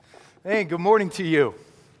Hey, good morning to you.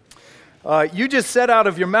 You just said out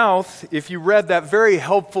of your mouth, if you read that very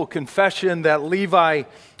helpful confession that Levi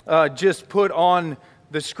just put on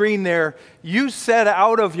the screen there, you said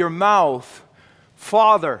out of your mouth,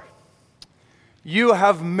 Father, you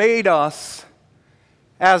have made us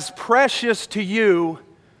as precious to you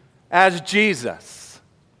as Jesus.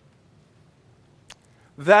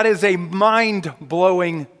 That is a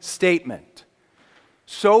mind-blowing statement.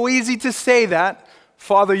 So easy to say that.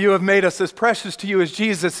 Father, you have made us as precious to you as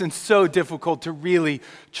Jesus, and so difficult to really,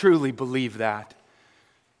 truly believe that.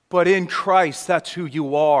 But in Christ, that's who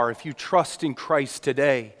you are. If you trust in Christ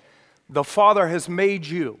today, the Father has made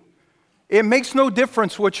you. It makes no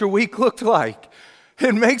difference what your week looked like.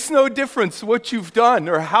 It makes no difference what you've done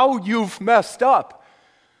or how you've messed up.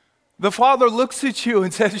 The Father looks at you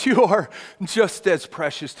and says, you are just as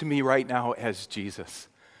precious to me right now as Jesus.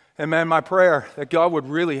 And man, my prayer that God would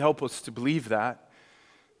really help us to believe that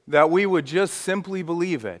we would just simply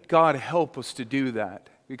believe it. God, help us to do that,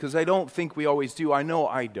 because I don't think we always do. I know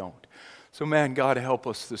I don't. So man, God, help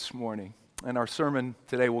us this morning. And our sermon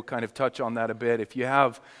today will kind of touch on that a bit. If you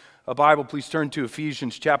have a Bible, please turn to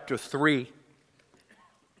Ephesians chapter 3.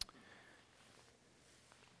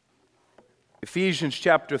 Ephesians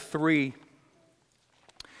chapter 3.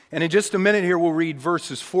 And in just a minute here, we'll read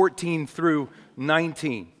verses 14 through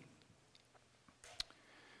 19.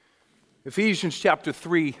 Ephesians chapter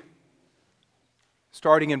 3,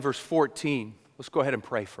 starting in verse 14. Let's go ahead and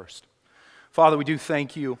pray first. Father, we do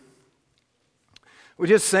thank you. We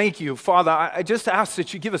just thank you. Father, I just ask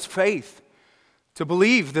that you give us faith to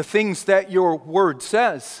believe the things that your word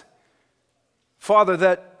says. Father,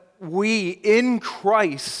 that we in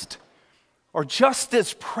Christ are just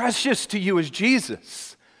as precious to you as Jesus.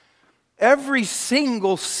 Every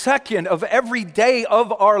single second of every day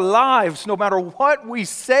of our lives, no matter what we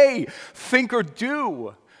say, think, or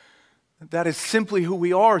do, that is simply who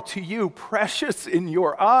we are to you, precious in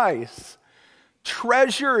your eyes,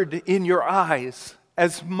 treasured in your eyes,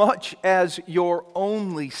 as much as your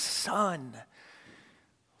only Son.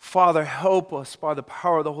 Father, help us by the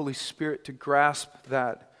power of the Holy Spirit to grasp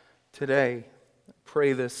that today. I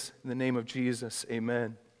pray this in the name of Jesus.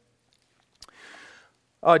 Amen.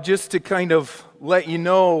 Just to kind of let you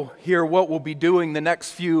know here what we'll be doing the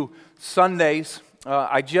next few Sundays.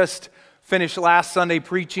 I just finished last Sunday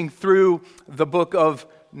preaching through the book of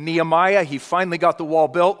Nehemiah. He finally got the wall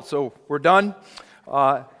built, so we're done.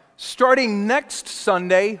 Starting next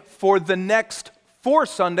Sunday, for the next 4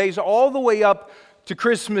 Sundays, all the way up to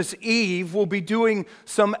Christmas Eve, we'll be doing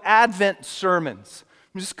some Advent sermons.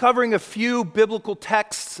 I'm just covering a few biblical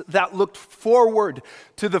texts that looked forward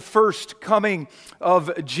to the first coming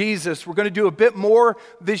of Jesus. We're going to do a bit more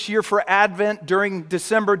this year for Advent during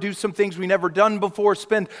December, do some things we've never done before,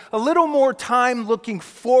 spend a little more time looking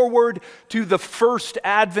forward to the first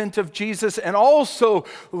Advent of Jesus, and also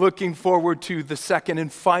looking forward to the second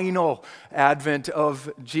and final Advent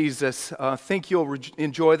of Jesus. I think you'll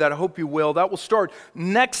enjoy that. I hope you will. That will start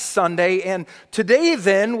next Sunday. And today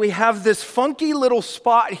then, we have this funky little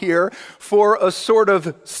spot here for a sort of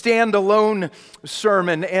standalone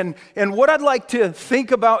sermon. And what I'd like to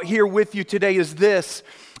think about here with you today is this.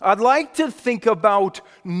 I'd like to think about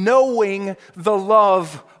knowing the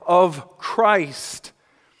love of Christ.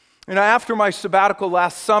 And after my sabbatical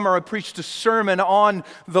last summer, I preached a sermon on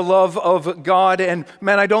the love of God. And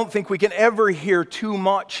man, I don't think we can ever hear too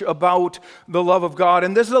much about the love of God.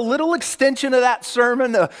 And this is a little extension of that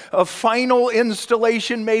sermon, a final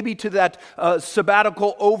installation maybe to that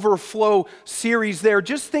sabbatical overflow series there.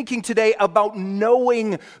 Just thinking today about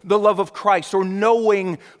knowing the love of Christ, or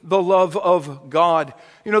knowing the love of God.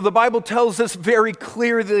 You know, the Bible tells us very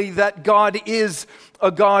clearly that God is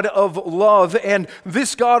a God of love. And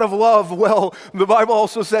this God of love, well, the Bible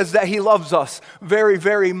also says that He loves us very,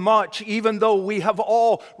 very much, even though we have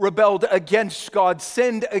all rebelled against God,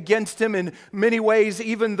 sinned against Him in many ways,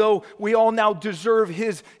 even though we all now deserve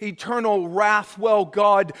His eternal wrath. Well,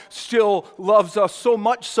 God still loves us, so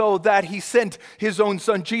much so that He sent His own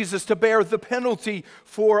Son, Jesus, to bear the penalty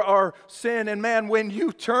for our sin. And man, when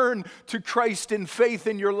you turn to Christ in faith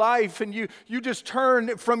in your life, and you just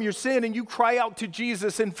turn from your sin and you cry out to Jesus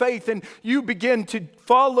in faith, and you begin to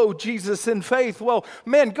follow Jesus in faith, well,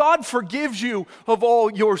 man, God forgives you of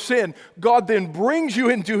all your sin. God then brings you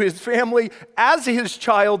into His family as His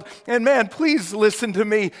child. And man, please listen to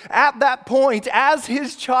me. At that point, as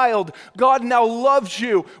His child, God now loves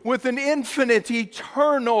you with an infinite,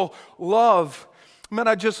 eternal love. Man,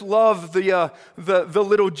 I just love the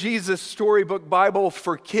little Jesus storybook Bible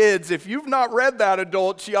for kids. If you've not read that,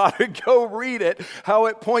 adults, you ought to go read it, how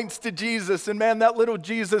it points to Jesus. And man, that little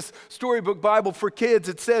Jesus storybook Bible for kids,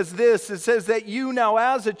 it says this. It says that you now,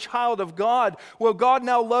 as a child of God, well, God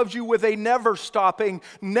now loves you with a never stopping,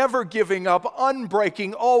 never giving up,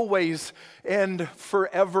 unbreaking, always and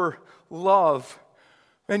forever love.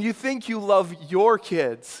 And you think you love your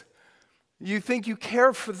kids. You think you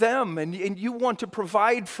care for them and you want to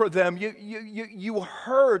provide for them. You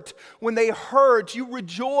hurt when they hurt. You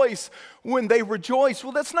rejoice when they rejoice.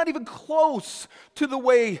 Well, that's not even close to the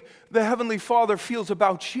way the Heavenly Father feels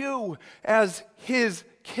about you as His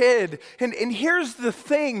kid. And here's the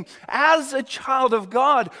thing. As a child of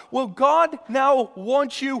God, well, God now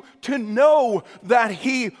wants you to know that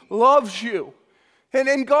He loves you.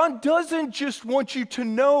 And God doesn't just want you to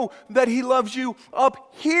know that He loves you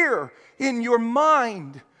up here in your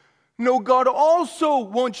mind. No, God also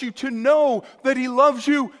wants you to know that He loves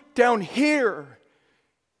you down here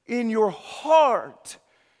in your heart,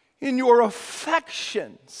 in your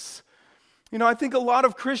affections. You know, I think a lot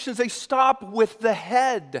of Christians, they stop with the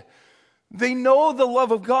head. They know the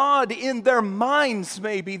love of God in their minds,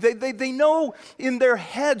 maybe. They know in their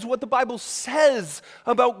heads what the Bible says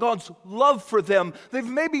about God's love for them. They've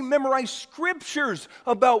maybe memorized scriptures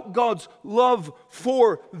about God's love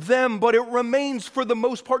for them, but it remains for the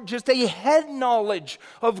most part just a head knowledge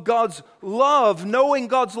of God's love, knowing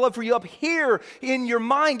God's love for you up here in your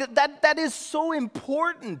mind. That is so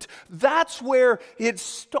important. That's where it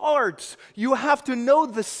starts. You have to know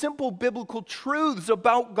the simple biblical truths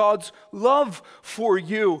about God's love for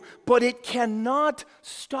you, but it cannot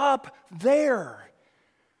stop there,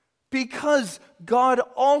 because God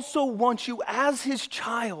also wants you as His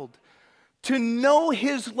child to know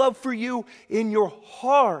His love for you in your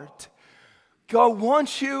heart. God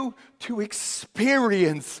wants you to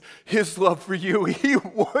experience His love for you. He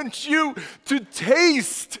wants you to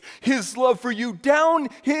taste His love for you down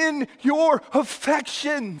in your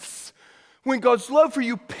affections. When God's love for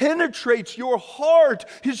you penetrates your heart,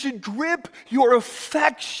 it should grip your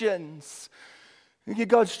affections. And yet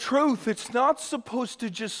God's truth, it's not supposed to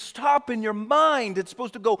just stop in your mind. It's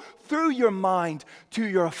supposed to go through your mind to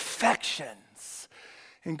your affections.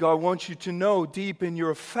 And God wants you to know deep in your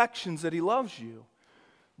affections that He loves you.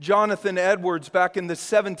 Jonathan Edwards, back in the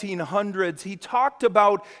 1700s, he talked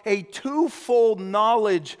about a twofold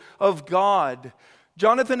knowledge of God.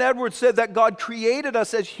 Jonathan Edwards said that God created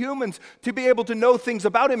us as humans to be able to know things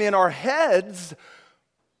about Him in our heads,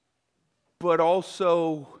 but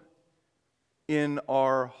also in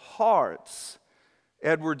our hearts.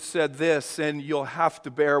 Edwards said this, and you'll have to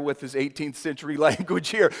bear with his 18th century language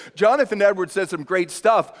here. Jonathan Edwards says some great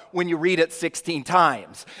stuff when you read it 16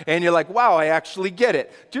 times. And you're like, wow, I actually get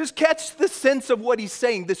it. Just catch the sense of what he's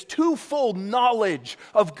saying, this twofold knowledge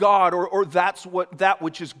of God, or that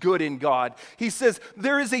which is good in God. He says,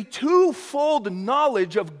 there is a twofold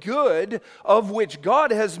knowledge of good of which God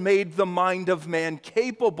has made the mind of man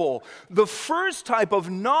capable. The first type of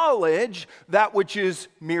knowledge, that which is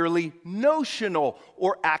merely notional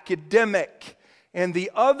or academic. And the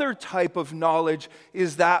other type of knowledge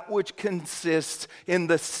is that which consists in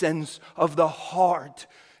the sense of the heart,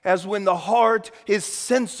 as when the heart is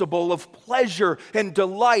sensible of pleasure and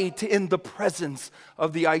delight in the presence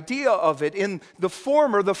of the idea of it. In the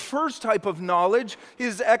former, the first type of knowledge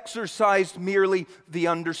is exercised merely the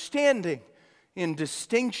understanding, in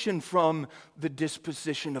distinction from the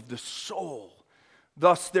disposition of the soul.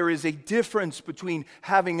 Thus, there is a difference between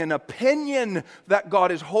having an opinion that God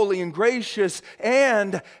is holy and gracious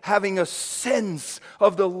and having a sense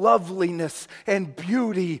of the loveliness and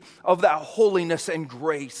beauty of that holiness and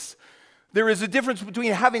grace. There is a difference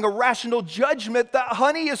between having a rational judgment that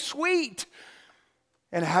honey is sweet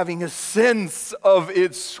and having a sense of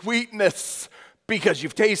its sweetness because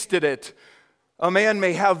you've tasted it. A man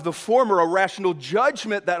may have the former, a rational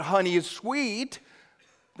judgment that honey is sweet,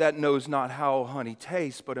 that knows not how honey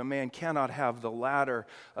tastes, but a man cannot have the latter,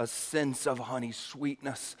 a sense of honey's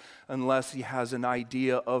sweetness, unless he has an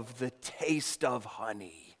idea of the taste of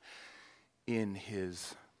honey in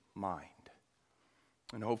his mind.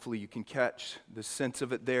 And hopefully you can catch the sense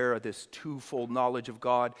of it there, this twofold knowledge of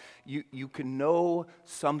God. You can know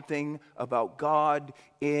something about God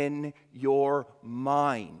in your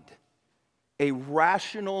mind. A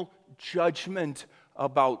rational judgment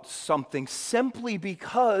about something simply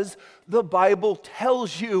because the Bible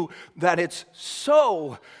tells you that it's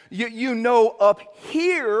so. You know up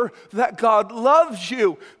here that God loves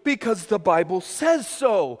you because the Bible says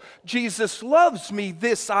so. Jesus loves me,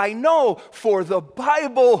 this I know, for the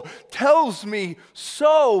Bible tells me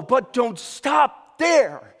so. But don't stop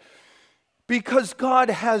there. Because God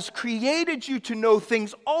has created you to know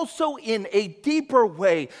things also in a deeper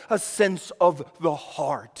way, a sense of the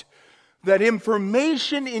heart. That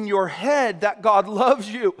information in your head that God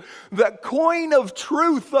loves you, that coin of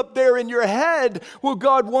truth up there in your head, well,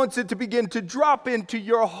 God wants it to begin to drop into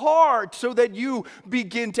your heart so that you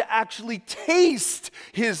begin to actually taste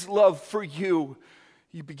His love for you.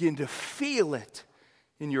 You begin to feel it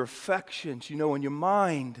in your affections, in your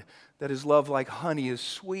mind, that His love like honey is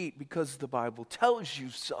sweet because the Bible tells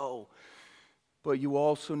you so. But you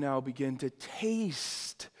also now begin to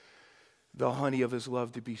taste the honey of His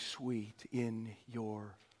love to be sweet in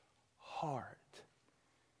your heart.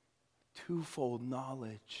 Twofold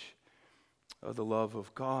knowledge of the love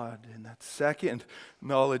of God. And that second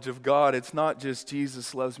knowledge of God, it's not just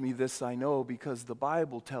Jesus loves me, this I know because the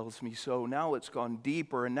Bible tells me so. Now it's gone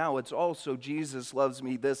deeper, and now it's also Jesus loves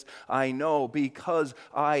me, this I know because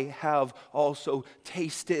I have also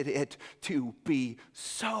tasted it to be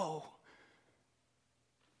so.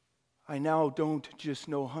 I now don't just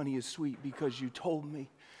know honey is sweet because you told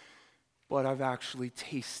me, but I've actually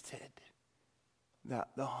tasted that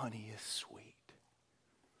the honey is sweet.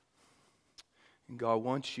 And God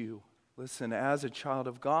wants you, listen, as a child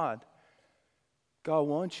of God, God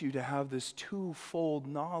wants you to have this twofold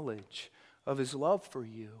knowledge of His love for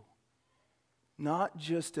you. Not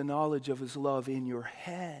just a knowledge of His love in your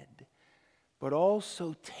head, but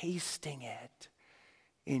also tasting it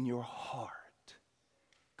in your heart.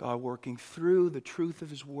 God working through the truth of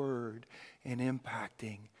His Word and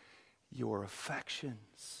impacting your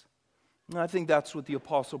affections. And I think that's what the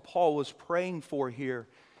Apostle Paul was praying for here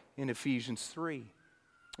in Ephesians 3.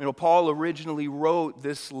 Paul originally wrote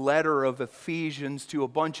this letter of Ephesians to a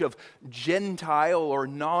bunch of Gentile or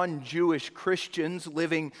non-Jewish Christians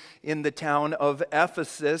living in the town of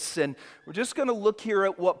Ephesus. And we're just going to look here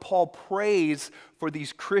at what Paul prays for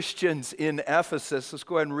these Christians in Ephesus. Let's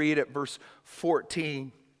go ahead and read it, verse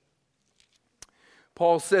 14.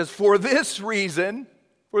 Paul says, for this reason,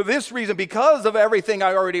 because of everything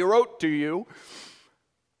I already wrote to you,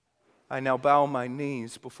 I now bow my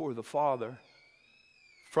knees before the Father,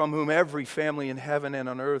 from whom every family in heaven and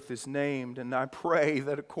on earth is named. And I pray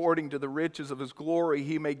that according to the riches of His glory,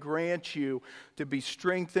 He may grant you to be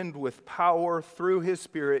strengthened with power through His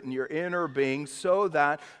Spirit in your inner being, so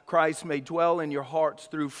that Christ may dwell in your hearts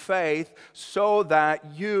through faith, so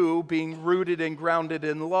that you, being rooted and grounded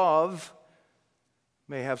in love,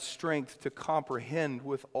 may have strength to comprehend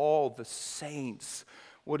with all the saints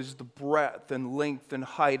what is the breadth and length and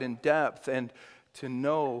height and depth, and to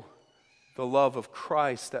know the love of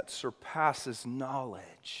Christ that surpasses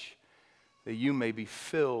knowledge, that you may be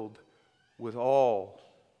filled with all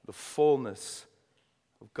the fullness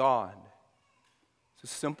of God.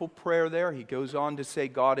 It's a simple prayer there. He goes on to say,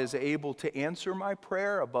 God is able to answer my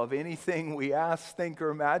prayer above anything we ask, think, or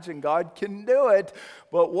imagine. God can do it.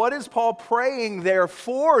 But what is Paul praying there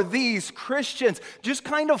for these Christians? Just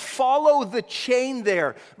kind of follow the chain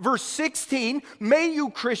there. Verse 16, may you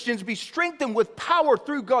Christians be strengthened with power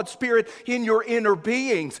through God's Spirit in your inner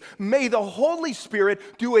beings. May the Holy Spirit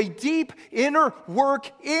do a deep inner work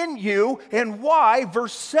in you. And why?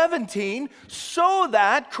 Verse 17, so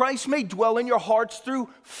that Christ may dwell in your hearts through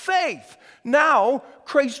faith. Now,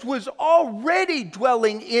 Christ was already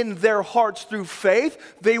dwelling in their hearts through faith.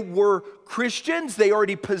 They were Christians. They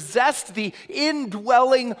already possessed the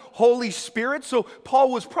indwelling Holy Spirit. So Paul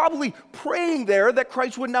was probably praying there that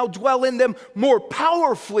Christ would now dwell in them more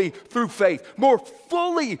powerfully through faith, more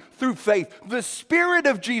fully through faith. The Spirit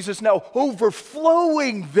of Jesus now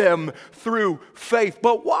overflowing them through faith.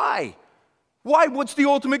 But why? Why? What's the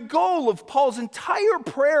ultimate goal of Paul's entire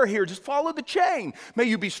prayer here? Just follow the chain. May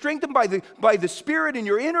you be strengthened by the Spirit in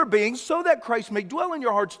your inner being, so that Christ may dwell in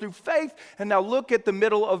your hearts through faith. And now look at the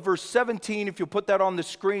middle of verse 17, if you'll put that on the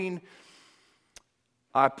screen.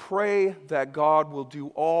 I pray that God will do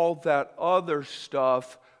all that other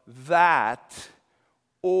stuff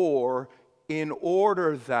in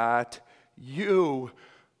order that you,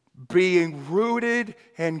 being rooted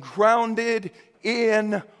and grounded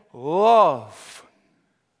in love,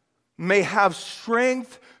 may have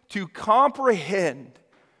strength to comprehend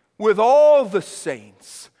with all the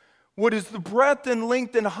saints what is the breadth and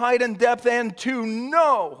length and height and depth, and to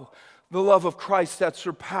know the love of Christ that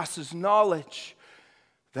surpasses knowledge,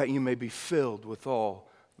 that you may be filled with all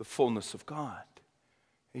the fullness of God.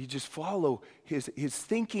 You just follow his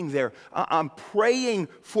thinking there. I'm praying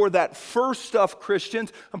for that first stuff,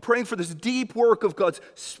 Christians. I'm praying for this deep work of God's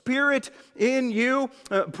Spirit in you,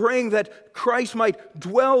 praying that Christ might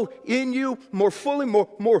dwell in you more fully,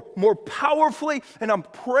 more powerfully. And I'm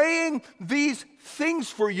praying these things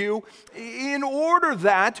for you in order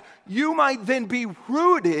that you might then be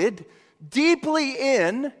rooted deeply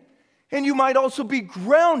in, and you might also be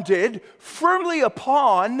grounded firmly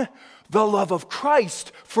upon the love of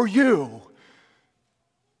Christ for you.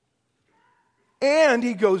 And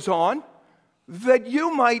he goes on, that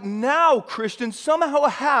you might now, Christians, somehow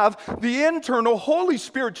have the internal Holy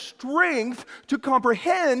Spirit strength to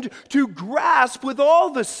comprehend, to grasp with all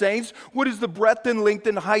the saints what is the breadth and length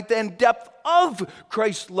and height and depth of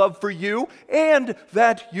Christ's love for you, and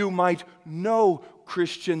that you might know,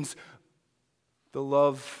 Christians, the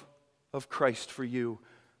love of Christ for you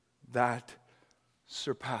that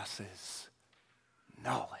surpasses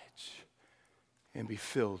knowledge, and be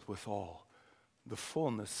filled with all the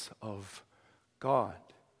fullness of God.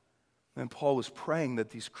 And Paul was praying that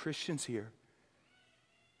these Christians here,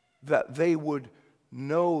 that they would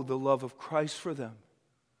know the love of Christ for them,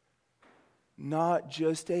 not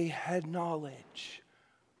just a head knowledge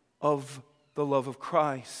of the love of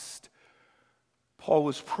Christ. Paul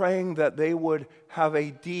was praying that they would have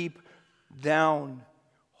a deep down,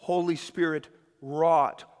 Holy Spirit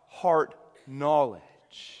wrought heart knowledge,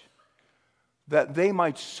 that they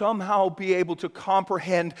might somehow be able to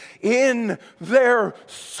comprehend in their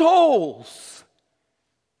souls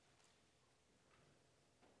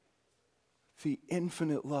the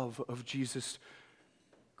infinite love of Jesus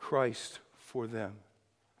Christ for them,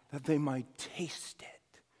 that they might taste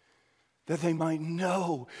it, that they might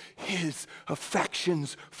know his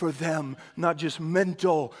affections for them, not just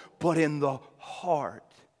mental, but in the heart.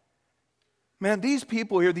 Man, these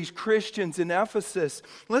people here, these Christians in Ephesus,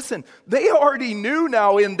 listen, they already knew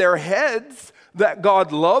now in their heads that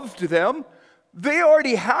God loved them. They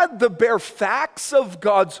already had the bare facts of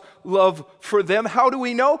God's love for them. How do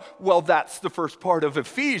we know? Well, that's the first part of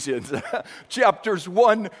Ephesians, chapters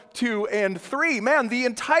 1, 2, and 3. Man, the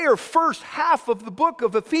entire first half of the book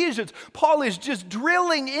of Ephesians, Paul is just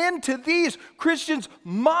drilling into these Christians'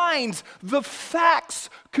 minds the facts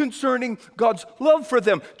concerning God's love for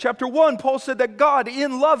them. Chapter 1, Paul said that God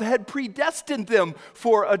in love had predestined them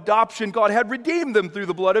for adoption. God had redeemed them through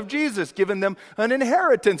the blood of Jesus, given them an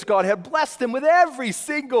inheritance. God had blessed them with every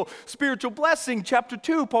single spiritual blessing. Chapter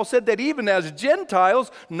 2, Paul said that even as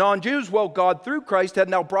Gentiles, non-Jews, well, God through Christ had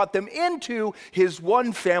now brought them into his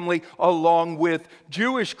one family along with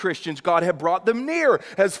Jewish Christians. God had brought them near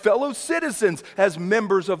as fellow citizens, as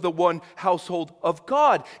members of the one household of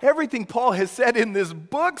God. Everything Paul has said in this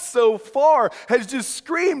book so far has just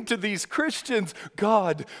screamed to these Christians,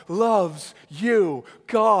 God loves you.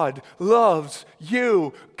 God loves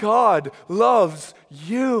you. God loves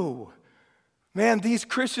you. Man, these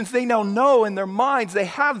Christians, they now know in their minds, they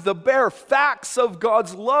have the bare facts of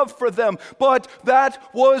God's love for them. But that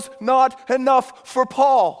was not enough for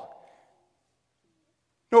Paul.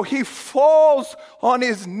 No, he falls on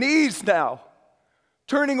his knees now.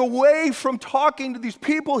 Turning away from talking to these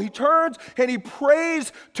people, he turns and he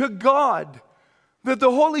prays to God that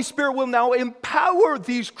the Holy Spirit will now empower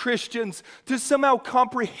these Christians to somehow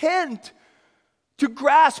comprehend, to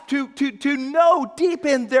grasp, to know deep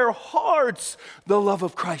in their hearts the love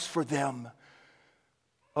of Christ for them.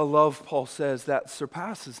 A love, Paul says, that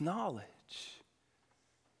surpasses knowledge.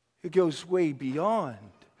 It goes way beyond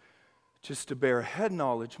just a bare head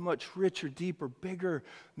knowledge, much richer, deeper, bigger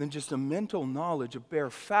than just a mental knowledge of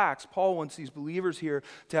bare facts. Paul wants these believers here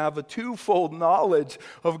to have a twofold knowledge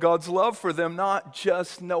of God's love for them, not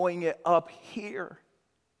just knowing it up here,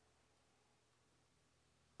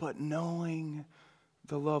 but knowing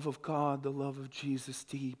the love of God, the love of Jesus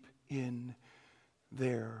deep in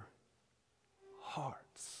their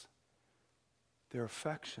hearts, their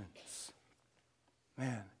affections.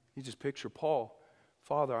 Man, you just picture Paul.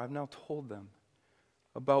 Father, I've now told them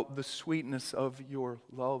about the sweetness of your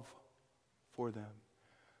love for them.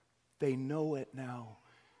 They know it now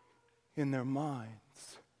in their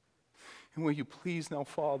minds. And will you please now,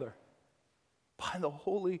 Father, by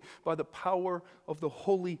the power of the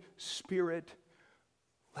Holy Spirit,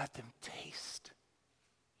 let them taste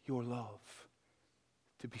your love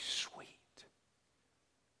to be sweet.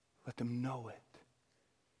 Let them know it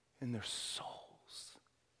in their souls.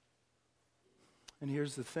 And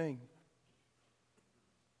here's the thing.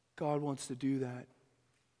 God wants to do that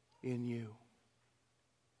in you.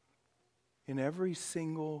 In every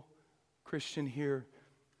single Christian here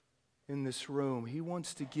in this room, he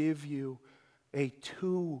wants to give you a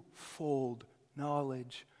twofold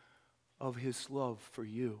knowledge of His love for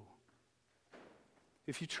you.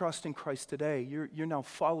 If you trust in Christ today, you're now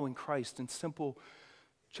following Christ in simple,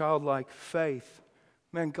 childlike faith.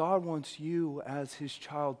 Man, God wants you as His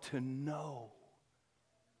child to know.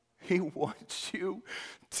 He wants you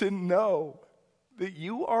to know that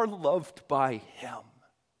you are loved by Him.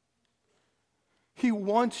 He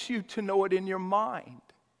wants you to know it in your mind.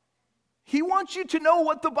 He wants you to know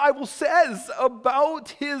what the Bible says about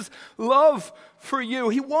His love for you.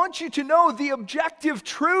 He wants you to know the objective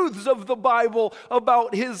truths of the Bible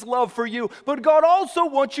about His love for you. But God also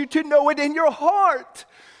wants you to know it in your heart,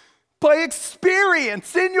 by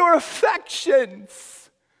experience, in your affections,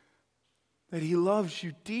 that He loves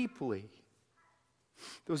you deeply.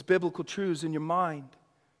 Those biblical truths in your mind.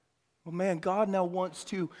 Well, man, God now wants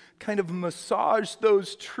to kind of massage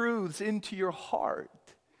those truths into your heart.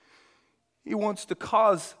 He wants to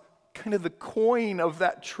cause kind of the coin of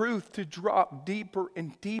that truth to drop deeper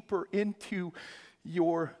and deeper into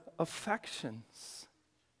your affections.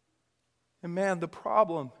 And man, the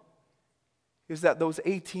problem is that those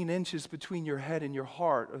 18 inches between your head and your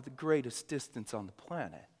heart are the greatest distance on the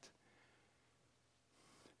planet.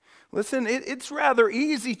 Listen, it's rather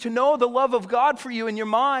easy to know the love of God for you in your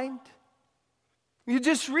mind. You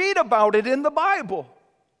just read about it in the Bible.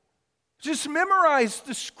 Just memorize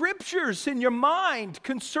the scriptures in your mind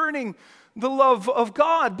concerning the love of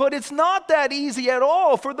God. But it's not that easy at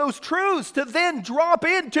all for those truths to then drop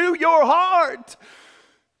into your heart.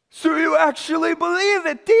 So you actually believe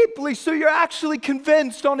it deeply. So you're actually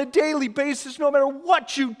convinced on a daily basis, no matter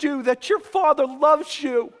what you do, that your Father loves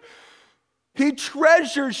you. He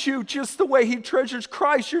treasures you just the way He treasures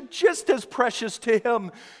Christ. You're just as precious to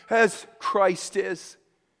Him as Christ is.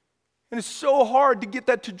 And it's so hard to get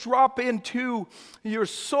that to drop into your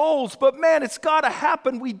souls. But man, it's got to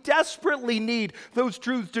happen. We desperately need those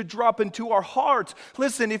truths to drop into our hearts.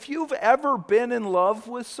 Listen, if you've ever been in love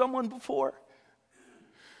with someone before,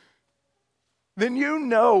 then you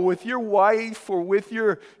know with your wife or with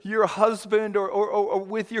your husband or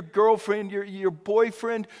with your girlfriend, your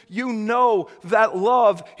boyfriend, you know that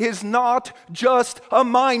love is not just a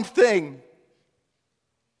mind thing.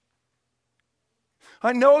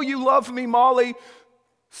 I know you love me, Molly,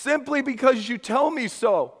 simply because you tell me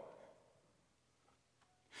so.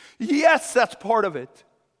 Yes, that's part of it.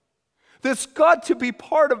 That's got to be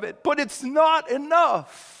part of it, but it's not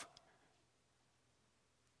enough.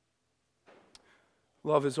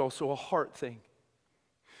 Love is also a heart thing.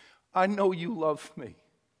 I know you love me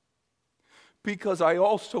because I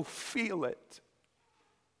also feel it.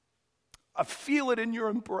 I feel it in your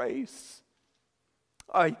embrace.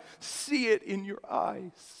 I see it in your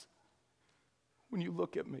eyes when you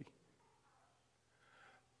look at me.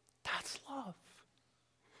 That's love.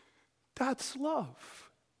 That's love.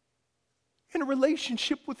 And a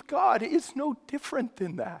relationship with God is no different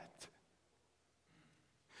than that.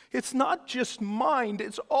 It's not just mind,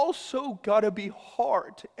 it's also got to be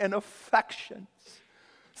heart and affections.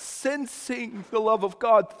 Sensing the love of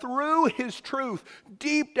God through His truth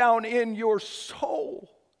deep down in your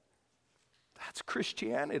soul. That's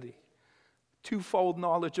Christianity. Twofold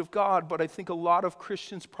knowledge of God, but I think a lot of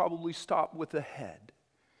Christians probably stop with the head.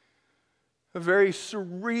 A very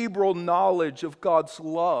cerebral knowledge of God's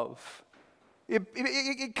love.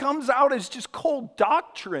 It comes out as just cold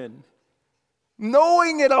doctrine.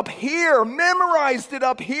 Knowing it up here, memorized it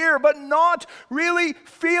up here, but not really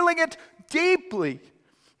feeling it deeply.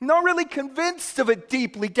 Not really convinced of it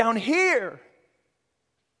deeply down here.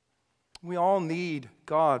 We all need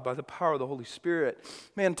God by the power of the Holy Spirit,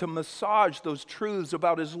 man, to massage those truths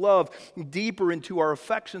about His love deeper into our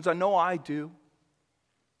affections. I know I do.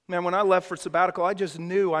 Man, when I left for sabbatical, I just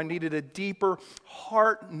knew I needed a deeper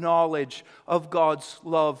heart knowledge of God's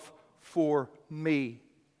love for me.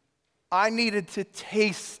 I needed to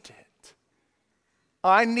taste it.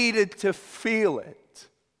 I needed to feel it.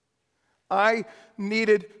 I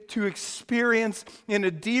needed to experience in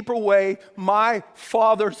a deeper way my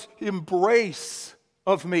Father's embrace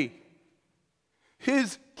of me.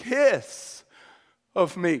 His kiss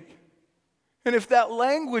of me. And if that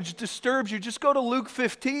language disturbs you, just go to Luke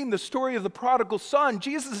 15, the story of the prodigal son.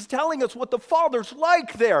 Jesus is telling us what the Father's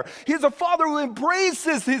like there. He's a father who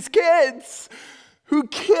embraces his kids, who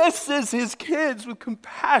kisses his kids with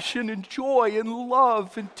compassion and joy and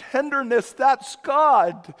love and tenderness. That's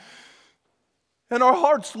God. And our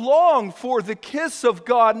hearts long for the kiss of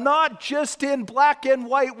God, not just in black and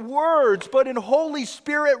white words, but in Holy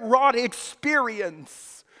Spirit-wrought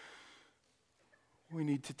experience. We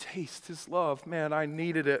need to taste His love. Man, I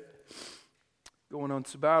needed it. going on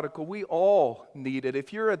sabbatical. We all need it.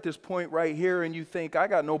 If you're at this point right here and you think, I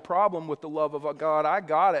got no problem with the love of God, I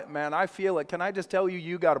got it, man, I feel it. Can I just tell you,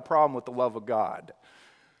 you got a problem with the love of God?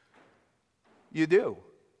 You do.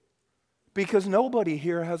 Because nobody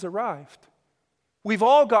here has arrived. We've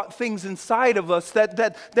all got things inside of us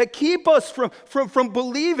that keep us from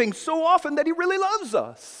believing so often that He really loves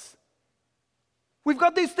us. We've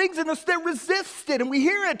got these things in us that resist it, and we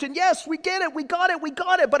hear it, and yes, we get it, we got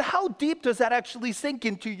it, but how deep does that actually sink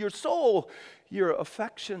into your soul, your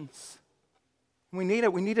affections? We need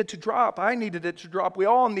it to drop. I needed it to drop. We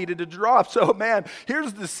all needed it to drop. So man,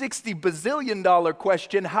 here's the $60 bazillion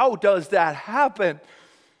question. How does that happen?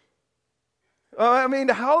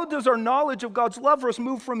 How does our knowledge of God's love for us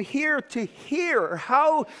move from here to here?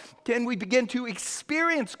 How can we begin to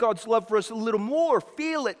experience God's love for us a little more,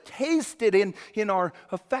 feel it, taste it in our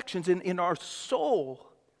affections, in our soul?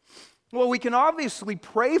 Well, we can obviously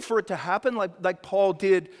pray for it to happen like Paul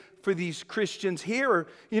did for these Christians here.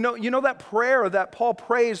 You know that prayer that Paul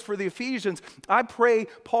prays for the Ephesians? I pray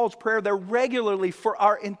Paul's prayer there regularly for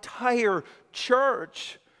our entire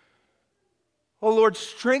church. Oh Lord,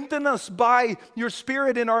 strengthen us by your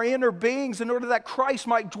Spirit in our inner beings in order that Christ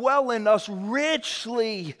might dwell in us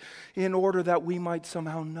richly, in order that we might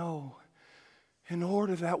somehow know, in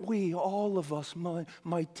order that we, all of us,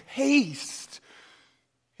 might taste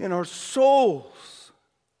in our souls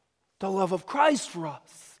the love of Christ for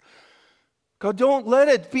us. God, don't let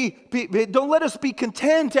us be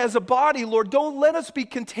content as a body, Lord. Don't let us be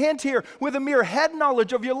content here with a mere head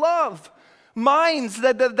knowledge of your love. Minds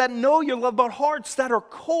that know your love, but hearts that are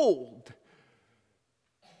cold,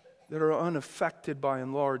 that are unaffected by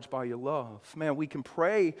and large by your love. Man, we can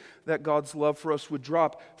pray that God's love for us would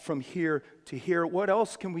drop from here to here. What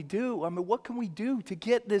else can we do? What can we do to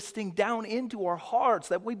get this thing down into our hearts,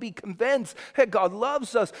 that we be convinced that God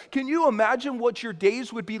loves us? Can you imagine what your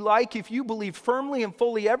days would be like if you believed firmly and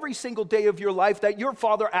fully every single day of your life that your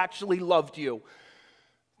Father actually loved you?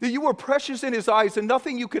 That you were precious in His eyes, and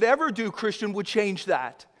nothing you could ever do, Christian, would change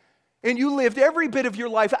that. And you lived every bit of your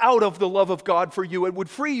life out of the love of God for you. It would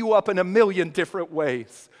free you up in a million different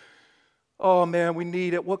ways. Oh man, we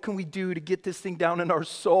need it. What can we do to get this thing down in our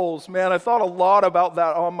souls? Man, I thought a lot about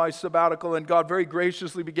that on my sabbatical, and God very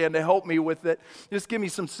graciously began to help me with it. Just give me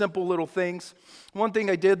some simple little things. One thing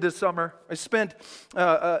I did this summer, I spent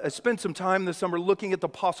some time this summer looking at the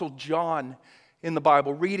Apostle John in the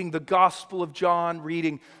Bible, reading the Gospel of John,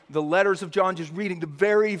 reading the letters of John, just reading them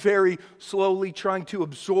very, very slowly, trying to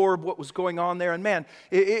absorb what was going on there. And man,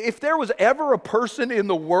 if there was ever a person in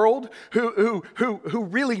the world who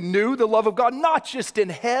really knew the love of God, not just in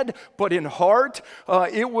head, but in heart,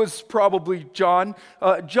 it was probably John.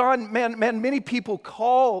 John, many people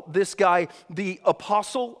call this guy the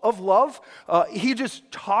apostle of love. He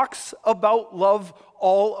just talks about love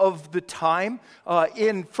all of the time.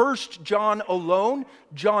 In 1 John alone,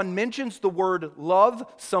 John mentions the word love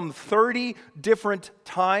some 30 different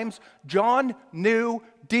times. John knew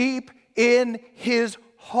deep in his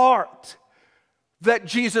heart that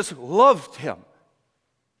Jesus loved him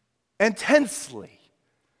intensely.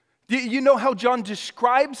 You know how John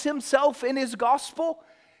describes himself in his gospel?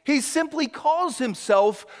 He simply calls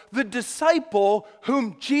himself the disciple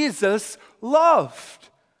whom Jesus loved.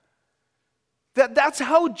 That's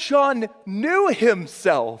how John knew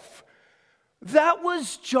himself. That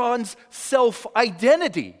was John's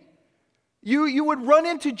self-identity. You would run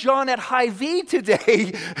into John at Hy-Vee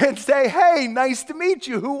today and say, hey, nice to meet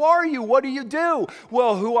you. Who are you? What do you do?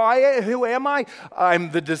 Well, who am I?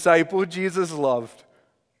 I'm the disciple Jesus loved.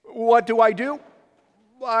 What do?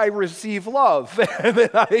 I receive love. And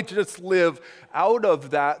then I just live out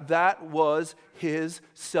of that. That was his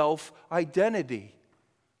self-identity.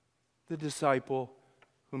 The disciple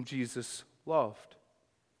whom Jesus loved.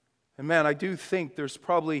 And man, I do think there's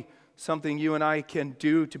probably something you and I can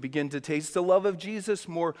do to begin to taste the love of Jesus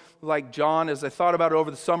more like John. As I thought about it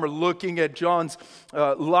over the summer, looking at John's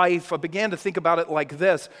life, I began to think about it like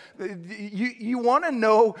this. You want to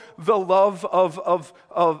know the love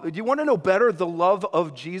do you want to know better the love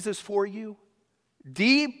of Jesus for you?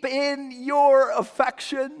 Deep in your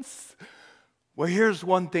affections? Well, here's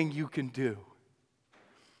one thing you can do.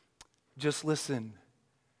 Just listen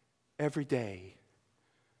every day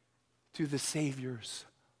to the Savior's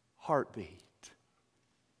heartbeat.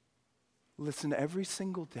 Listen every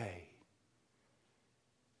single day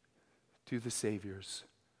to the Savior's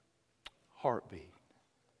heartbeat.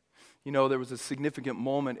 You know, there was a significant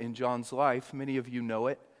moment in John's life. Many of you know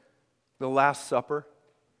it. The Last Supper.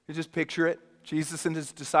 You just picture it. Jesus and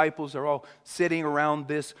his disciples are all sitting around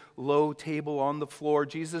this low table on the floor.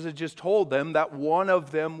 Jesus had just told them that one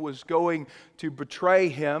of them was going to betray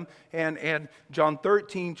him. And John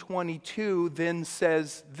 13:22 then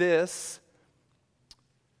says this: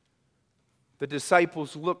 the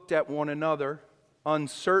disciples looked at one another,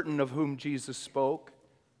 uncertain of whom Jesus spoke.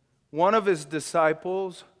 One of his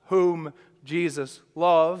disciples, whom Jesus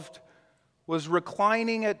loved, was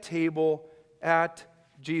reclining at table at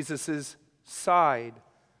Jesus' side.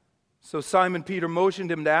 So Simon Peter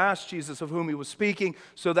motioned him to ask Jesus of whom he was speaking.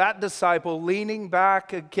 So that disciple, leaning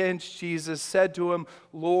back against Jesus, said to him,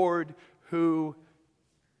 "Lord, who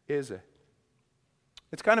is it?"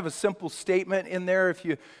 It's kind of a simple statement in there. If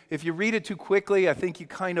you read it too quickly, I think you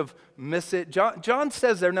kind of miss it. John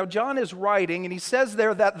says there, now John is writing, and he says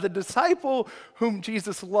there that the disciple whom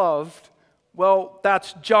Jesus loved, well,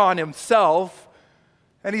 that's John himself.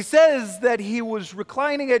 And he says that he was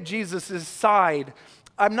reclining at Jesus' side.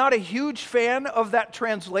 I'm not a huge fan of that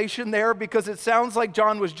translation there because it sounds like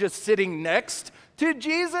John was just sitting next to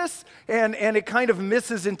Jesus, and it kind of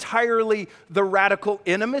misses entirely the radical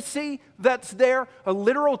intimacy that's there. A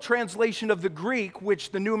literal translation of the Greek,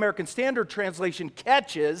 which the New American Standard Translation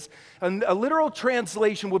catches, and a literal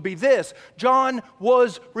translation would be this: John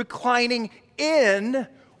was reclining in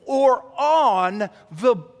or on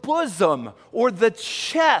the bosom or the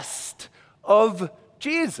chest of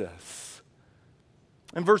Jesus.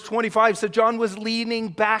 And verse 25 said John was leaning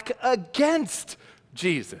back against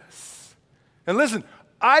Jesus. And listen,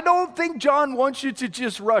 I don't think John wants you to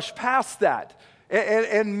just rush past that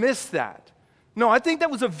and miss that. No, I think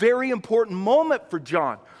that was a very important moment for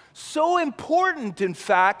John. So important, in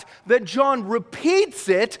fact, that John repeats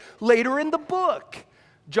it later in the book.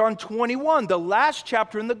 John 21, the last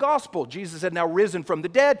chapter in the gospel. Jesus had now risen from the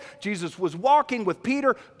dead. Jesus was walking with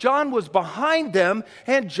Peter. John was behind them.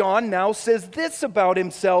 And John now says this about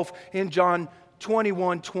himself in John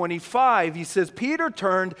 21:25. He says, Peter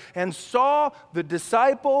turned and saw the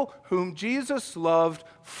disciple whom Jesus loved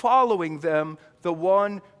following them, the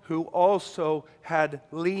one who also had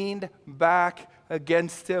leaned back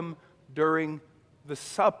against him during the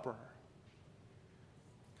supper.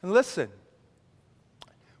 And listen,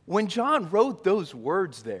 when John wrote those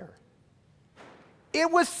words there, it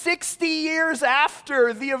was 60 years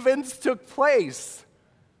after the events took place.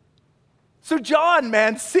 So John,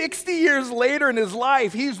 man, 60 years later in his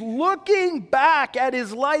life, he's looking back at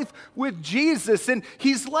his life with Jesus, and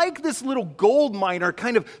he's like this little gold miner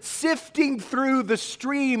kind of sifting through the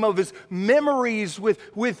stream of his memories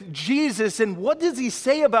with Jesus. And what does he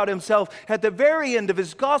say about himself at the very end of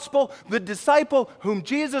his gospel? The disciple whom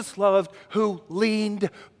Jesus loved, who leaned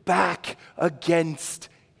back against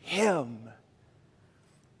him.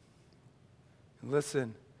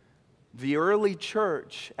 Listen, the early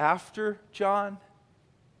church, after John,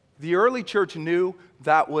 the early church knew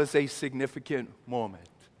that was a significant moment.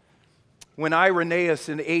 When Irenaeus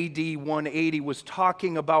in AD 180 was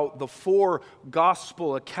talking about the 4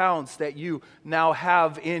 gospel accounts that you now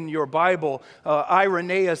have in your Bible,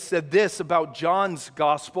 Irenaeus said this about John's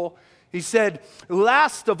gospel. He said,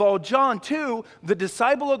 last of all, John too, the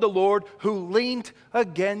disciple of the Lord who leaned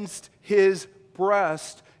against his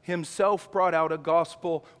breast, himself brought out a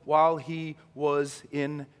gospel while he was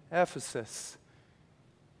in Ephesus.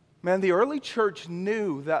 Man, the early church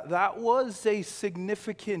knew that that was a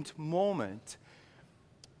significant moment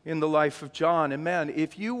in the life of John. And man,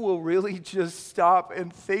 if you will really just stop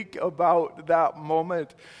and think about that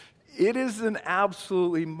moment, it is an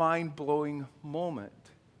absolutely mind-blowing moment.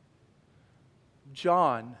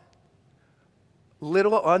 John,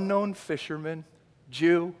 little unknown fisherman,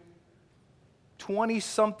 Jew,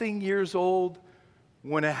 20-something years old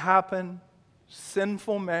when it happened,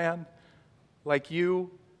 sinful man like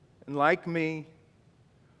you and like me,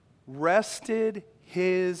 rested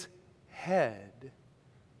his head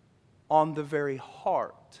on the very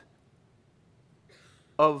heart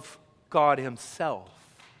of God himself.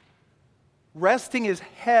 Resting his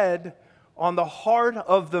head on the heart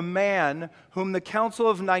of the man whom the Council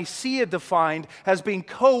of Nicaea defined as being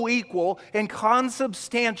co-equal and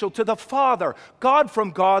consubstantial to the Father. God from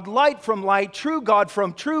God, light from light, true God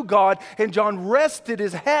from true God. And John rested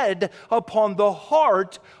his head upon the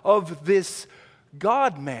heart of this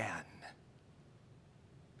God-man.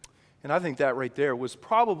 And I think that right there was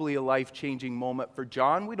probably a life-changing moment for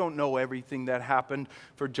John. We don't know everything that happened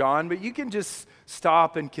for John, but you can just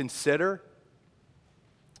stop and consider.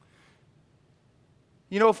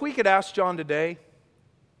 You know, if we could ask John today,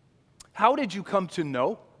 how did you come to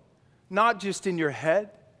know, not just in your head,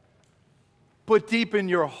 but deep in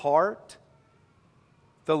your heart,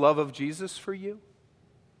 the love of Jesus for you?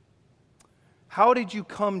 How did you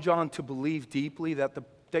come, John, to believe deeply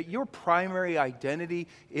that your primary identity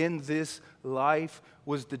in this life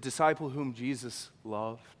was the disciple whom Jesus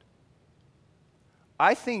loved?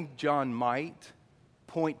 I think John might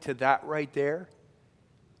point to that right there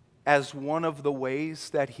as one of the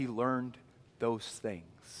ways that he learned those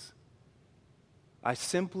things. I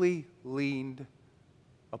simply leaned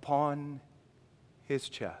upon his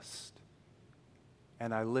chest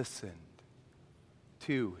and I listened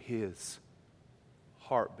to his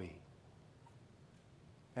heartbeat.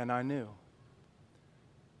 And I knew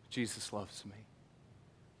Jesus loves me.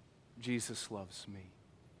 Jesus loves me.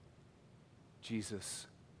 Jesus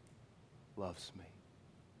loves me.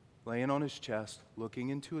 Laying on his chest, looking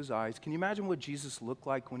into his eyes. Can you imagine what Jesus looked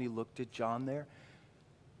like when he looked at John there?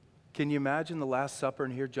 Can you imagine the Last Supper,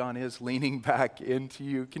 and here John is leaning back into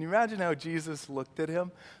you? Can you imagine how Jesus looked at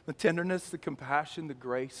him? The tenderness, the compassion, the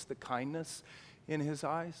grace, the kindness in his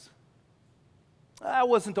eyes. That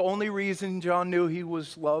wasn't the only reason John knew he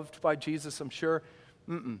was loved by Jesus, I'm sure.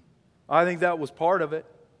 I think that was part of it.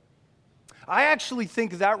 I actually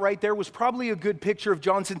think that right there was probably a good picture of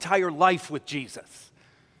John's entire life with Jesus.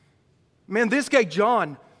 Man, this guy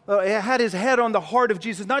John had his head on the heart of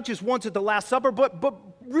Jesus, not just once at the Last Supper, but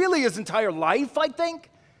really his entire life, I think.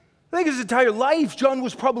 I think his entire life, John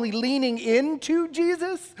was probably leaning into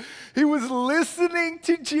Jesus. He was listening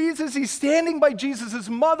to Jesus. He's standing by Jesus'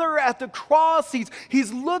 mother at the cross.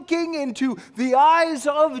 He's looking into the eyes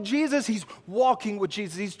of Jesus. He's walking with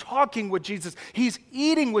Jesus. He's talking with Jesus. He's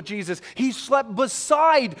eating with Jesus. He slept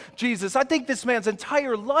beside Jesus. I think this man's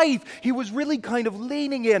entire life, he was really kind of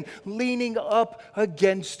leaning up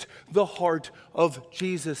against the heart of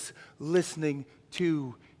Jesus, listening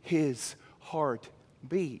to his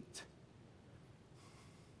heartbeat.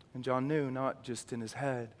 And John knew, not just in his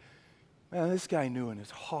head, man, this guy knew in his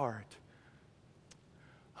heart,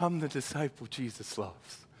 I'm the disciple Jesus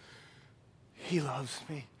loves. He loves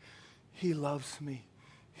me. He loves me.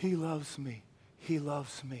 He loves me. He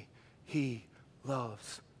loves me. He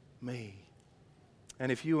loves me.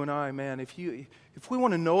 And if you and I, man, if we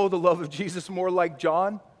want to know the love of Jesus more like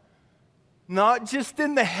John, not just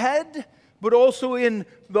in the head, but also in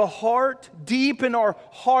the heart, deep in our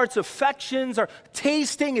heart's affections, our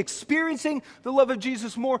tasting, experiencing the love of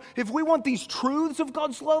Jesus more. If we want these truths of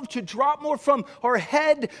God's love to drop more from our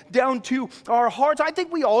head down to our hearts, I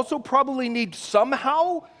think we also probably need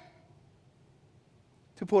somehow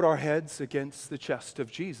to put our heads against the chest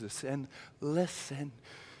of Jesus and listen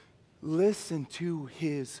to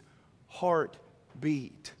his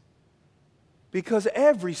heartbeat. Because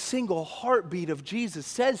every single heartbeat of Jesus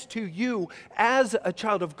says to you, as a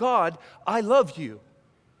child of God, I love you.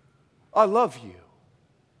 I love you.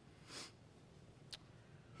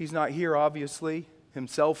 He's not here, obviously,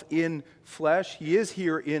 himself in flesh. He is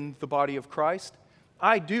here in the body of Christ.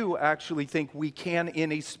 I do actually think we can,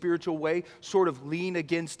 in a spiritual way, sort of lean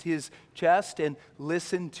against his chest and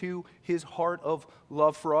listen to his heart of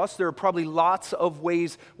love for us. There are probably lots of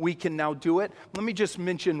ways we can now do it. Let me just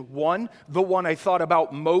mention one, the one I thought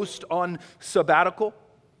about most on sabbatical.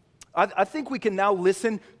 I think we can now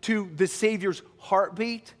listen to the Savior's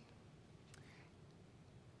heartbeat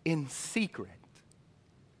in secret,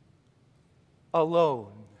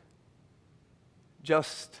 alone,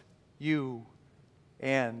 just you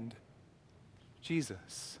and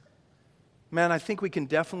Jesus. Man, I think we can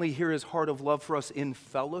definitely hear his heart of love for us in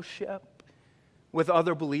fellowship with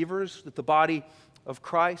other believers, with the body of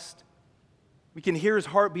Christ. We can hear his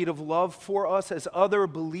heartbeat of love for us as other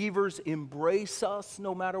believers embrace us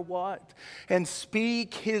no matter what and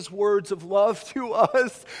speak his words of love to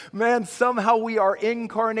us. Man, somehow we are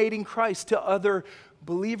incarnating Christ to other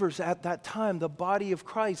believers at that time, the body of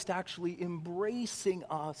Christ actually embracing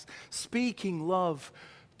us, speaking love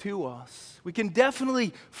to us. We can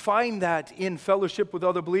definitely find that in fellowship with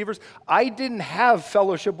other believers. I didn't have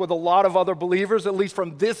fellowship with a lot of other believers, at least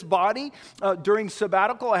from this body, during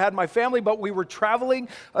sabbatical. I had my family, but we were traveling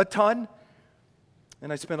a ton.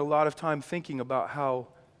 And I spent a lot of time thinking about how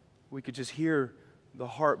we could just hear the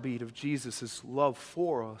heartbeat of Jesus' love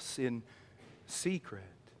for us in secret,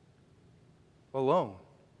 alone.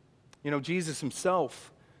 You know, Jesus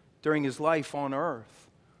himself, during his life on earth,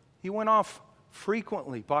 he went off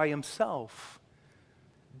frequently by himself.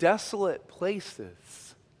 Desolate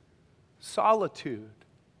places, solitude,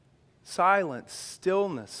 silence,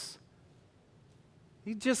 stillness.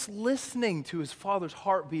 He's just listening to his Father's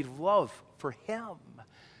heartbeat of love for him,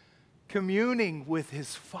 communing with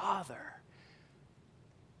his Father.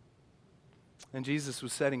 And Jesus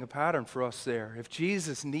was setting a pattern for us there. If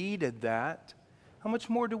Jesus needed that, how much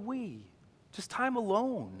more do we? Just time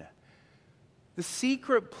alone. The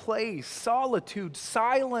secret place, solitude,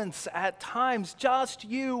 silence at times, just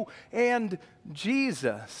you and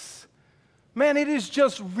Jesus. Man, it is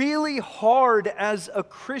just really hard as a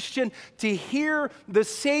Christian to hear the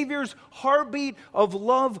Savior's heartbeat of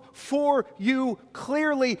love for you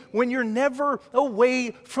clearly when you're never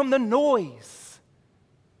away from the noise.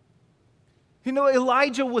 You know,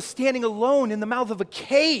 Elijah was standing alone in the mouth of a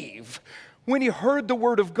cave when he heard the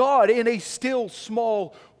word of God in a still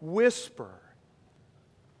small whisper.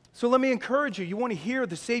 So let me encourage you. You want to hear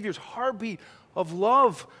the Savior's heartbeat of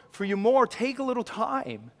love for you more? Take a little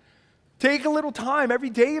time. Take a little time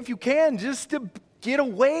every day if you can, just to get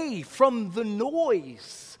away from the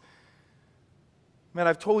noise. Man,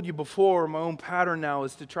 I've told you before, my own pattern now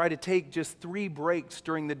is to try to take just 3 breaks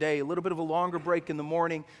during the day, a little bit of a longer break in the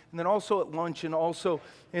morning, and then also at lunch and also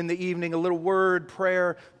in the evening, a little word,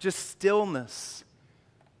 prayer, just stillness.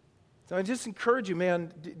 So I just encourage you,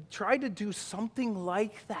 man, try to do something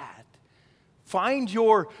like that. Find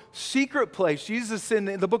your secret place. Jesus in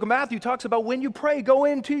the book of Matthew talks about when you pray, go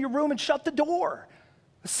into your room and shut the door.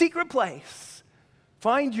 A secret place.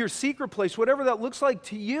 Find your secret place, whatever that looks like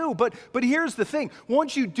to you. But here's the thing.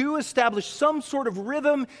 Once you do establish some sort of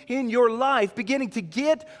rhythm in your life, beginning to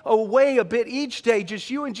get away a bit each day, just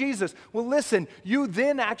you and Jesus, well, listen, you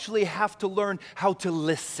then actually have to learn how to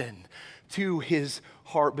listen to his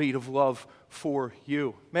heartbeat of love for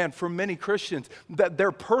you. Man, for many Christians, that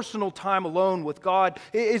their personal time alone with God,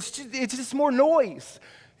 it's just more noise.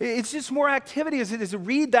 It's just more activity as it is to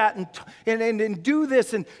read that and do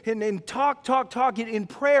this and talk in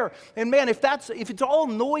prayer. And man, if it's all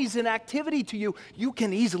noise and activity to you, you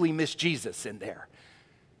can easily miss Jesus in there.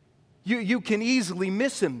 You can easily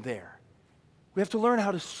miss him there. We have to learn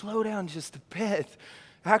how to slow down just a bit.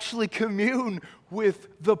 Actually commune with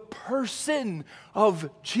the person of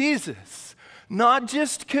Jesus. Not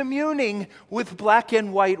just communing with black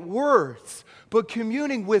and white words, but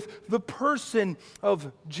communing with the person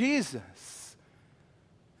of Jesus.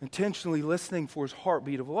 Intentionally listening for his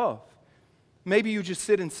heartbeat of love. Maybe you just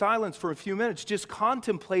sit in silence for a few minutes, just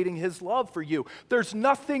contemplating his love for you. There's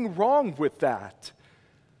nothing wrong with that.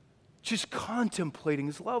 Just contemplating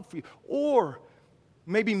his love for you. Or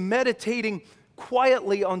maybe meditating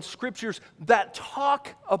quietly on scriptures that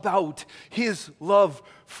talk about his love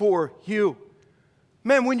for you.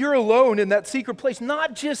 Man, when you're alone in that secret place,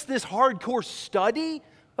 not just this hardcore study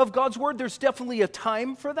of God's word, there's definitely a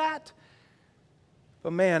time for that.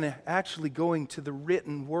 But man, actually going to the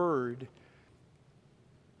written word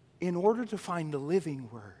in order to find the living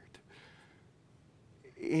word,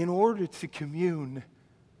 in order to commune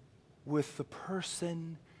with the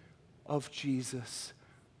person of Jesus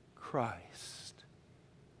Christ.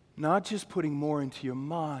 Not just putting more into your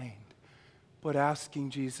mind, but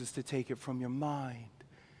asking Jesus to take it from your mind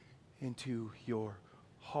into your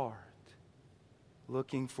heart.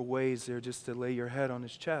 Looking for ways there just to lay your head on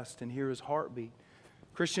his chest and hear his heartbeat.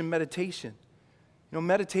 Christian meditation. You know,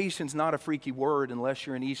 meditation's not a freaky word unless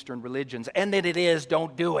you're in Eastern religions. And that it is,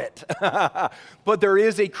 don't do it. But there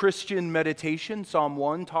is a Christian meditation. Psalm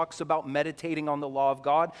 1 talks about meditating on the law of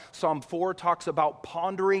God. Psalm 4 talks about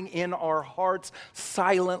pondering in our hearts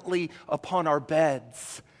silently upon our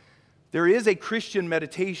beds. There is a Christian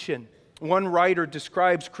meditation. One writer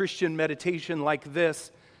describes Christian meditation like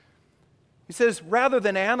this. He says, rather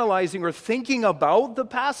than analyzing or thinking about the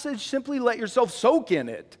passage, simply let yourself soak in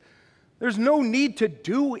it. There's no need to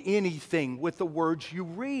do anything with the words you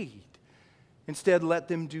read. Instead, let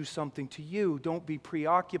them do something to you. Don't be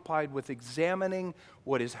preoccupied with examining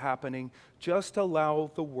what is happening. Just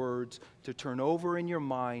allow the words to turn over in your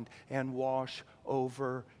mind and wash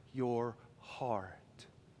over your heart.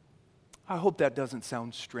 I hope that doesn't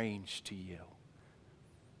sound strange to you.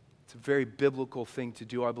 It's a very biblical thing to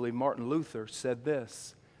do. I believe Martin Luther said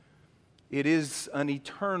this. It is an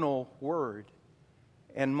eternal word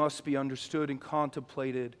and must be understood and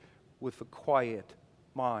contemplated with a quiet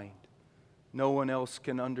mind. No one else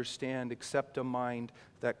can understand except a mind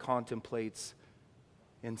that contemplates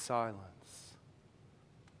in silence.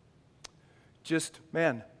 Just,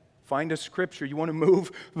 man, find a scripture. You want to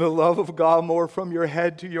move the love of God more from your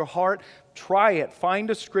head to your heart? Try it. Find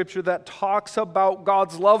a scripture that talks about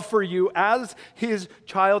God's love for you as his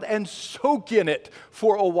child and soak in it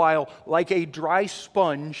for a while like a dry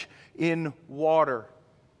sponge in water.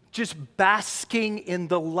 Just basking in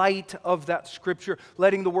the light of that scripture,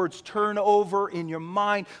 letting the words turn over in your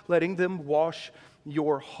mind, letting them wash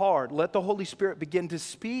your heart. Let the Holy Spirit begin to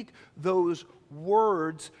speak those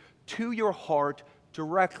words to your heart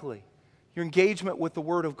directly. Your engagement with the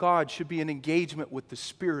Word of God should be an engagement with the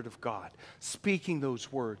Spirit of God, speaking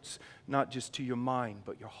those words, not just to your mind,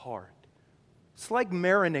 but your heart. It's like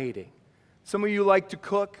marinating. Some of you like to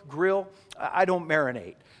cook, grill. I don't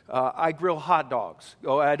marinate. I grill hot dogs.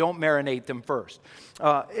 I don't marinate them first.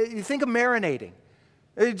 You think of marinating.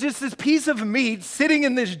 It's just this piece of meat sitting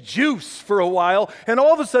in this juice for a while, and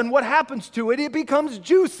all of a sudden what happens to it? It becomes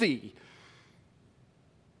juicy.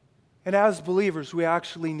 And as believers, we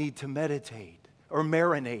actually need to marinate.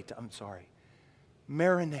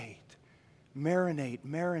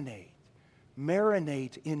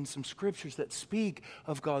 Marinate in some scriptures that speak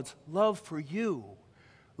of God's love for you.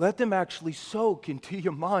 Let them actually soak into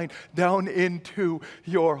your mind, down into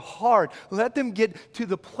your heart. Let them get to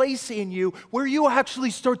the place in you where you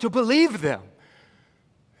actually start to believe them.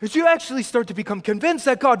 As you actually start to become convinced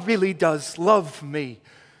that God really does love me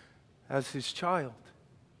as His child.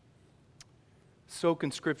 Soak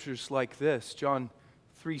in scriptures like this, John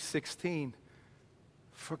 3:16.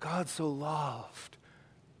 For God so loved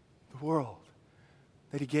the world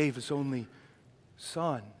that He gave His only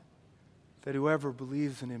Son, that whoever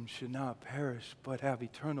believes in Him should not perish but have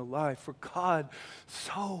eternal life. For God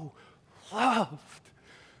so loved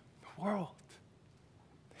the world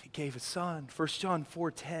that He gave His Son. 1 John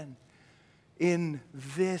 4:10. In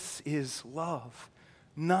this is love,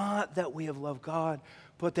 not that we have loved God,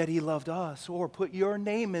 but that He loved us. Or put your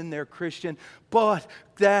name in there, Christian, but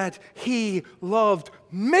that He loved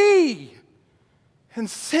me and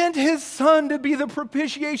sent His Son to be the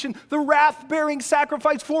propitiation, the wrath-bearing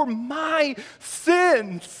sacrifice for my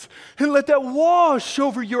sins. And let that wash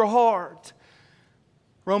over your heart.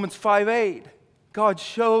 Romans 5:8, God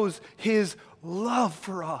shows His love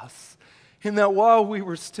for us in that while we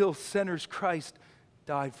were still sinners, Christ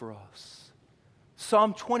died for us.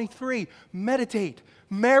 Psalm 23,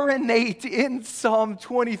 marinate in Psalm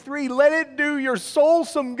 23. Let it do your soul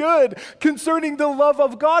some good concerning the love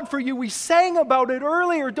of God for you. We sang about it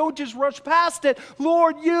earlier. Don't just rush past it.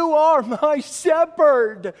 Lord, you are my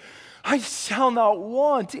shepherd. I shall not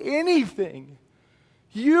want anything.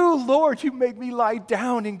 You, Lord, you make me lie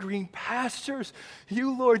down in green pastures.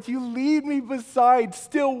 You, Lord, you lead me beside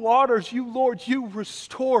still waters. You, Lord, you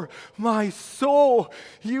restore my soul.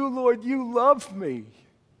 You, Lord, you love me. You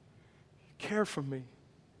care for me.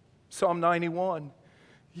 Psalm 91,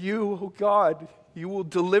 you, oh God, you will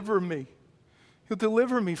deliver me. You'll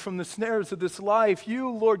deliver me from the snares of this life. You,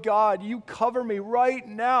 Lord God, you cover me right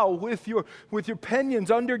now with your pinions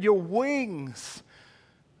under your wings.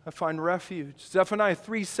 I find refuge. Zephaniah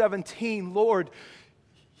 3:17, Lord,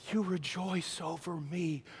 you rejoice over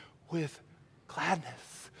me with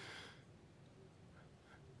gladness.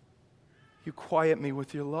 You quiet me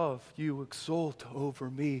with your love. You exult over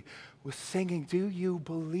me with singing. Do you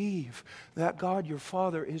believe that God your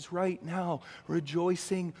Father is right now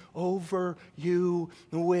rejoicing over you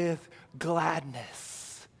with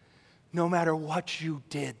gladness, no matter what you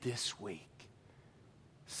did this week,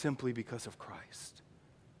 simply because of Christ?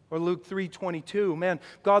 Or Luke 3:22, man,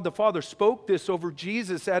 God the Father spoke this over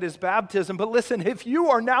Jesus at His baptism. But listen, if you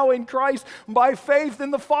are now in Christ by faith,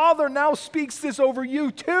 then the Father now speaks this over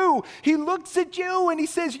you too. He looks at you and He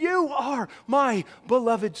says, you are my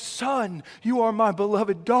beloved Son. You are my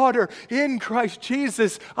beloved daughter. In Christ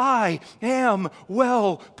Jesus, I am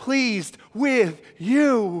well pleased with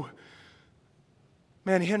you.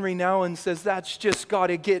 Man, Henry Nouwen says that's just got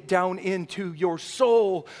to get down into your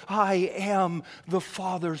soul. I am the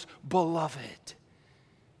Father's beloved.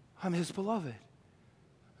 I'm His beloved.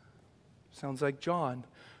 Sounds like John.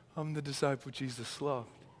 I'm the disciple Jesus loved.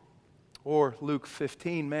 Or Luke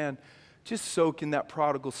 15, man, just soak in that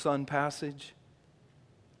prodigal son passage.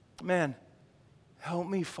 Man, help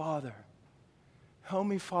me, Father. Help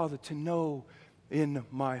me, Father, to know in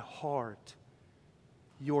my heart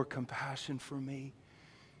your compassion for me.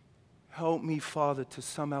 Help me, Father, to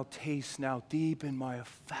somehow taste now deep in my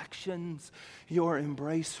affections your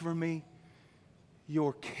embrace for me,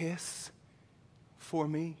 your kiss for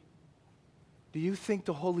me. Do you think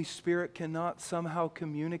the Holy Spirit cannot somehow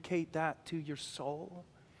communicate that to your soul?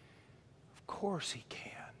 Of course He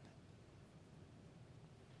can.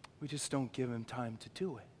 We just don't give Him time to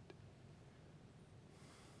do it.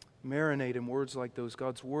 Marinate in words like those,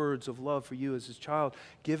 God's words of love for you as His child.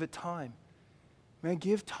 Give it time. Man,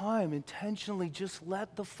 give time. Intentionally just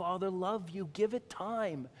let the Father love you. Give it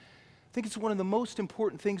time. I think it's one of the most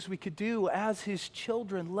important things we could do as His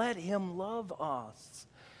children. Let Him love us.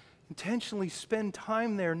 Intentionally spend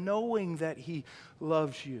time there knowing that He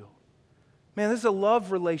loves you. Man, this is a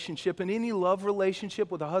love relationship, and any love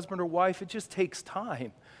relationship with a husband or wife, it just takes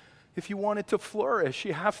time. If you want it to flourish,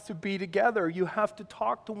 you have to be together. You have to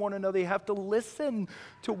talk to one another. You have to listen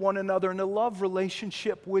to one another. And a love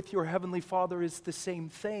relationship with your Heavenly Father is the same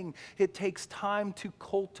thing. It takes time to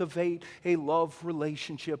cultivate a love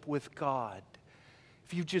relationship with God.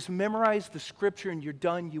 If you just memorize the Scripture and you're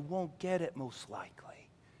done, you won't get it most likely.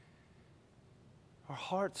 Our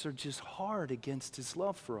hearts are just hard against His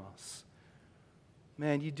love for us.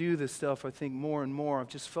 Man, you do this stuff, I think, more and more. I've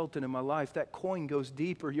just felt it in my life. That coin goes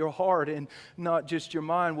deeper. Your heart and not just your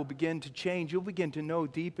mind will begin to change. You'll begin to know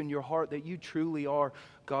deep in your heart that you truly are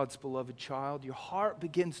God's beloved child. Your heart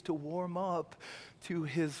begins to warm up to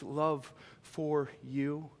His love for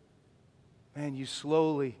you. Man, you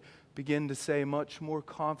slowly begin to say much more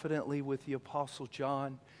confidently with the Apostle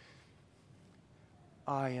John,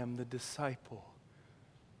 I am the disciple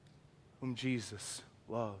whom Jesus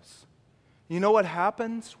loves. You know what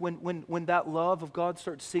happens when that love of God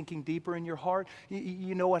starts sinking deeper in your heart?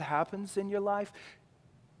 You know what happens in your life?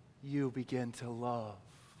 You begin to love.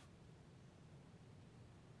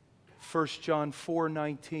 1 John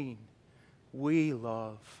 4:19, we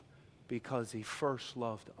love because He first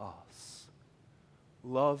loved us.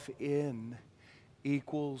 Love in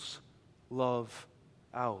equals love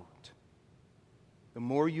out. The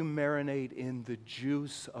more you marinate in the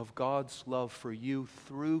juice of God's love for you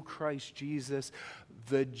through Christ Jesus,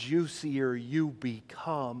 the juicier you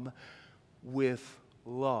become with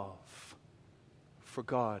love for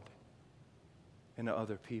God and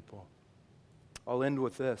other people. I'll end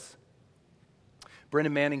with this.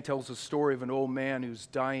 Brennan Manning tells a story of an old man who's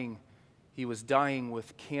dying. He was dying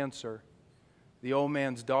with cancer. The old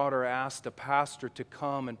man's daughter asked a pastor to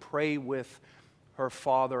come and pray with her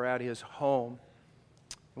father at his home.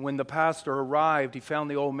 When the pastor arrived, he found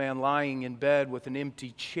the old man lying in bed with an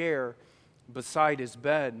empty chair beside his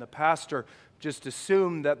bed. And the pastor just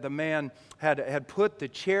assumed that the man had put the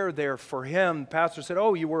chair there for him. The pastor said,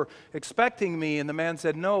 "Oh, you were expecting me." And the man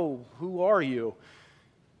said, "No, who are you?"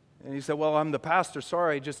 And he said, "Well, I'm the pastor.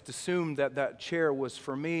 Sorry, I just assumed that chair was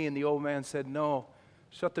for me." And the old man said, "No,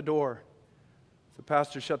 shut the door." The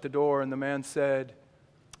pastor shut the door, and the man said,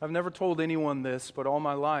 "I've never told anyone this, but all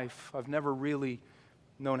my life, I've never really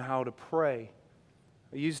known how to pray.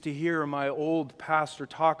 I used to hear my old pastor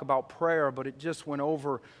talk about prayer, but it just went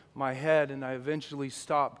over my head, and I eventually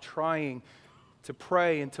stopped trying to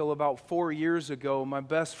pray until about 4 years ago. My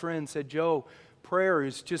best friend said, 'Joe, prayer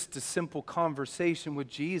is just a simple conversation with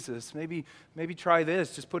Jesus. Maybe try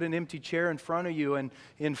this. Just put an empty chair in front of you, and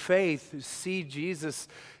in faith, see Jesus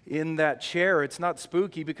in that chair. It's not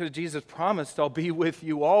spooky because Jesus promised, I'll be with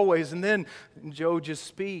you always.' And then, Joe, just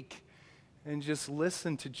speak and just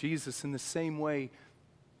listen to Jesus in the same way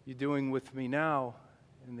you're doing with me now."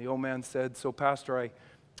 And the old man said, "So, Pastor,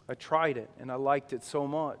 I tried it, and I liked it so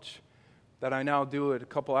much that I now do it a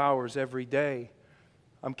couple hours every day.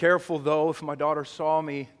 I'm careful, though, if my daughter saw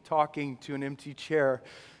me talking to an empty chair,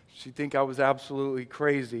 she'd think I was absolutely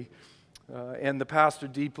crazy." And the pastor,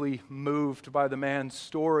 deeply moved by the man's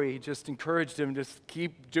story, just encouraged him, just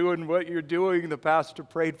keep doing what you're doing. The pastor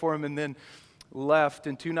prayed for him and then left.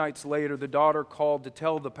 And 2 nights later, the daughter called to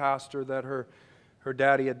tell the pastor that her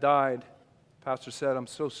daddy had died. The pastor said, "I'm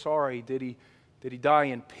so sorry. Did he die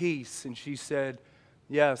in peace?" And she said,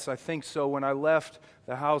 "Yes, I think so. When I left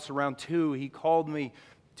the house around 2, he called me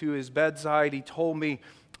to his bedside. He told me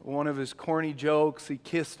one of his corny jokes. He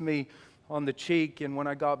kissed me on the cheek, and when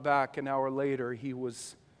I got back an hour later, he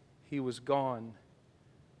was gone.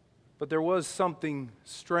 But there was something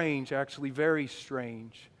strange, actually very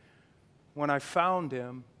strange. When I found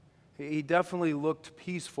him, he definitely looked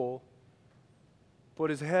peaceful, but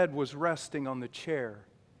his head was resting on the chair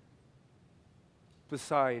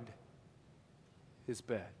beside his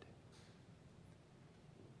bed."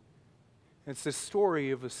 It's the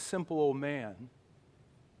story of a simple old man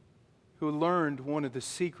who learned one of the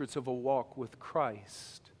secrets of a walk with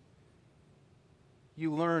Christ.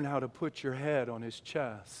 You learn how to put your head on his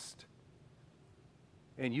chest,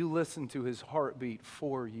 and you listen to his heartbeat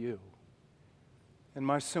for you. And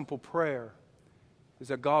my simple prayer is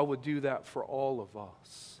that God would do that for all of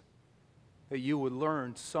us. That you would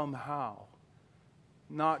learn somehow,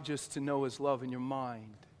 not just to know His love in your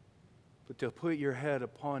mind, but to put your head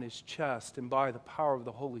upon His chest and by the power of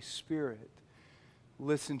the Holy Spirit,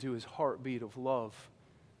 listen to His heartbeat of love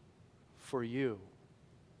for you.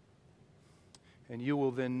 And you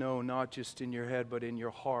will then know, not just in your head, but in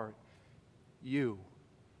your heart, you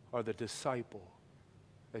are the disciple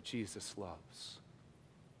that Jesus loves.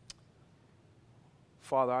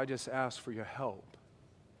 Father, I just ask for your help.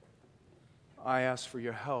 I ask for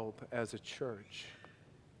your help as a church.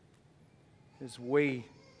 It's way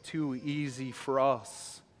too easy for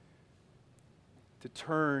us to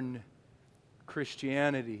turn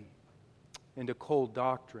Christianity into cold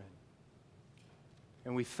doctrine.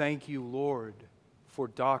 And we thank you, Lord, for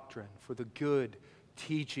doctrine, for the good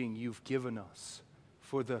teaching you've given us,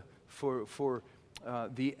 for the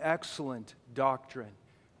excellent doctrine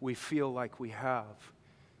we feel like we have.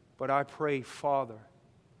 But I pray, Father,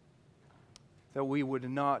 that we would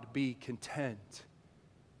not be content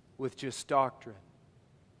with just doctrine,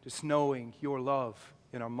 just knowing your love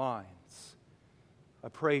in our minds. I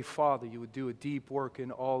pray, Father, you would do a deep work in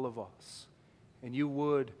all of us, and you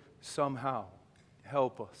would somehow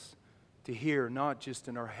help us to hear, not just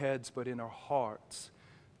in our heads, but in our hearts,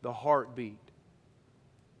 the heartbeat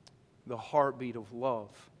of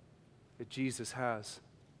love that Jesus has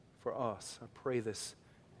for us. I pray this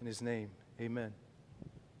in his name. Amen.